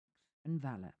and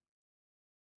valour.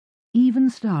 Even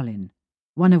Stalin,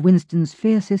 one of Winston's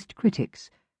fiercest critics,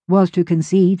 was to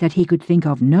concede that he could think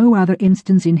of no other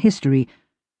instance in history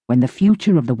when the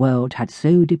future of the world had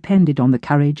so depended on the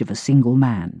courage of a single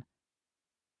man.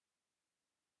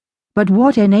 But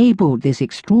what enabled this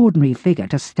extraordinary figure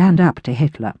to stand up to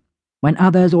Hitler when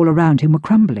others all around him were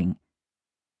crumbling?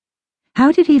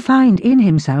 How did he find in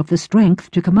himself the strength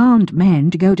to command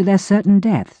men to go to their certain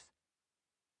deaths?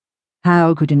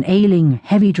 How could an ailing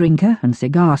heavy drinker and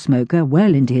cigar smoker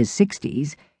well into his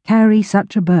 60s carry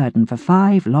such a burden for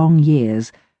 5 long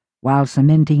years, while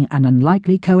cementing an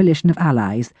unlikely coalition of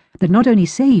allies that not only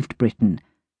saved Britain,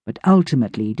 but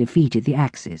ultimately defeated the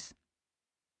Axis?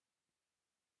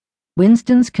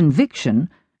 Winston's conviction,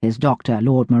 his doctor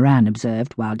Lord Moran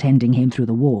observed while tending him through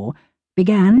the war,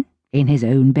 began in his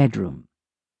own bedroom.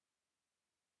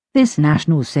 This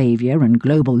national saviour and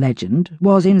global legend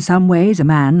was in some ways a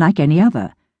man like any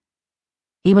other.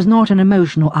 He was not an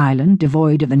emotional island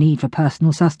devoid of the need for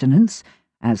personal sustenance,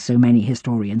 as so many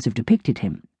historians have depicted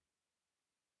him.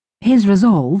 His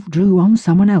resolve drew on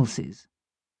someone else's.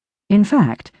 In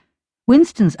fact,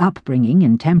 Winston's upbringing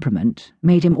and temperament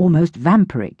made him almost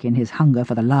vampiric in his hunger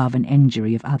for the love and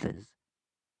injury of others.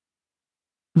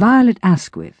 Violet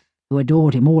Asquith, who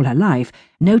adored him all her life,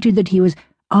 noted that he was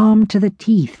armed to the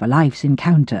teeth for life's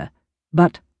encounter,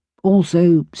 but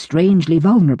also strangely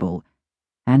vulnerable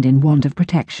and in want of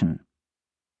protection.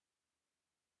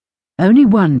 Only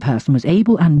one person was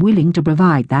able and willing to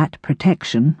provide that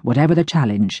protection, whatever the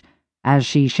challenge, as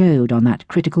she showed on that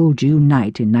critical June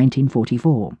night in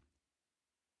 1944.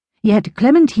 Yet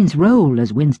Clementine's role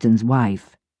as Winston's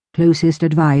wife, closest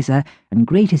adviser and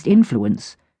greatest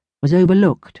influence, was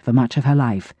overlooked for much of her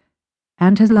life,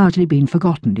 and has largely been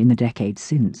forgotten in the decades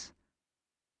since.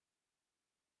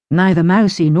 Neither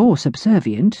mousy nor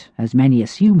subservient, as many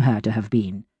assume her to have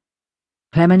been,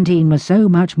 Clementine was so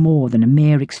much more than a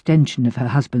mere extension of her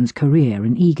husband's career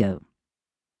and ego.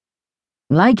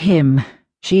 Like him,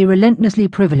 she relentlessly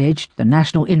privileged the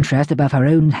national interest above her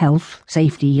own health,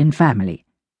 safety, and family.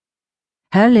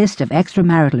 Her list of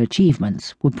extramarital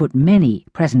achievements would put many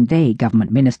present-day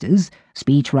government ministers,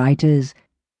 speechwriters,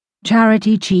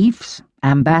 charity chiefs,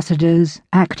 ambassadors,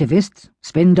 activists,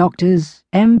 spin doctors,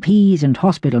 MPs and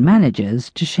hospital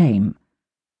managers to shame.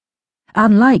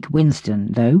 Unlike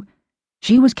Winston, though,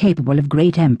 she was capable of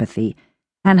great empathy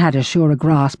and had a surer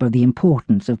grasp of the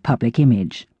importance of public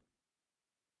image.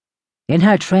 In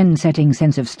her trend-setting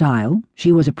sense of style,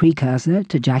 she was a precursor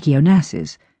to Jackie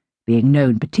Onassis, being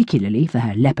known particularly for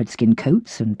her leopard-skin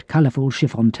coats and colourful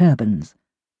chiffon turbans.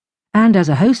 And as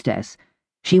a hostess,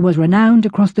 she was renowned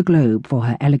across the globe for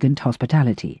her elegant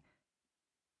hospitality.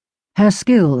 Her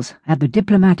skills at the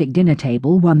diplomatic dinner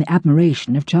table won the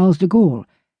admiration of Charles de Gaulle,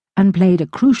 and played a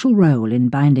crucial role in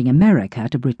binding America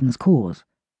to Britain's cause.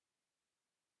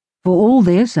 For all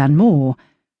this and more,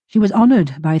 she was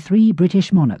honoured by 3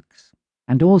 British monarchs,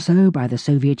 and also by the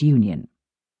Soviet Union.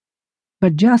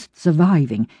 But just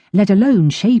surviving, let alone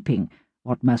shaping,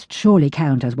 what must surely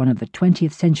count as one of the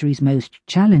 20th century's most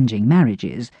challenging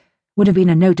marriages, would have been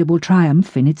a notable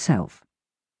triumph in itself.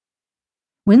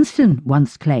 Winston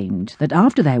once claimed that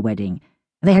after their wedding,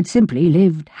 they had simply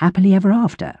lived happily ever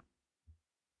after.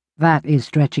 That is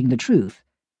stretching the truth.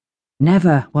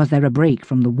 Never was there a break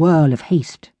from the whirl of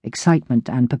haste, excitement,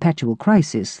 and perpetual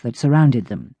crisis that surrounded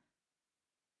them.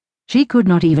 She could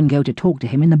not even go to talk to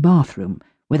him in the bathroom,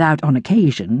 without on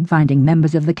occasion finding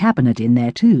members of the cabinet in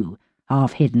there too,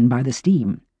 half hidden by the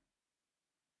steam.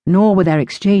 Nor were their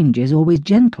exchanges always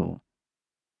gentle.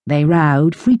 They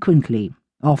rowed frequently,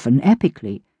 often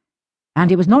epically,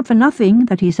 and it was not for nothing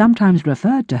that he sometimes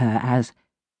referred to her as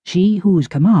she whose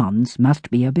commands must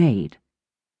be obeyed.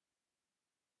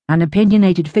 An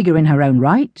opinionated figure in her own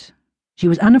right, she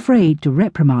was unafraid to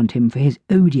reprimand him for his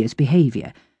odious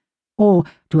behaviour, or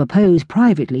to oppose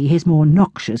privately his more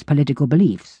noxious political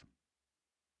beliefs.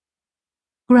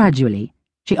 Gradually,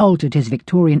 she altered his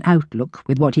Victorian outlook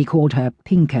with what he called her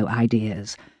pinko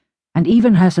ideas, and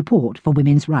even her support for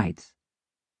women's rights.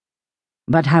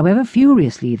 But however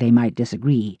furiously they might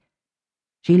disagree,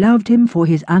 she loved him for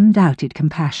his undoubted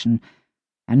compassion,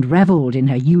 and revelled in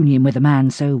her union with a man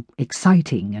so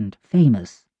exciting and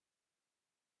famous.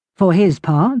 For his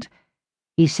part,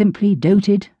 he simply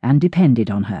doted and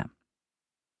depended on her.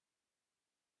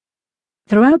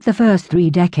 Throughout the first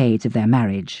 3 decades of their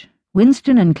marriage,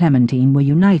 Winston and Clementine were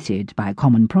united by a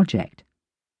common project,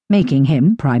 making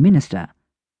him Prime Minister.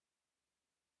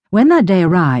 When that day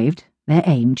arrived, their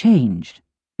aim changed,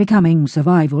 becoming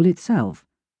survival itself.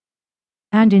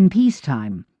 And in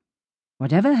peacetime,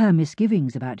 whatever her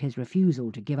misgivings about his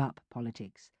refusal to give up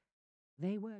politics, they were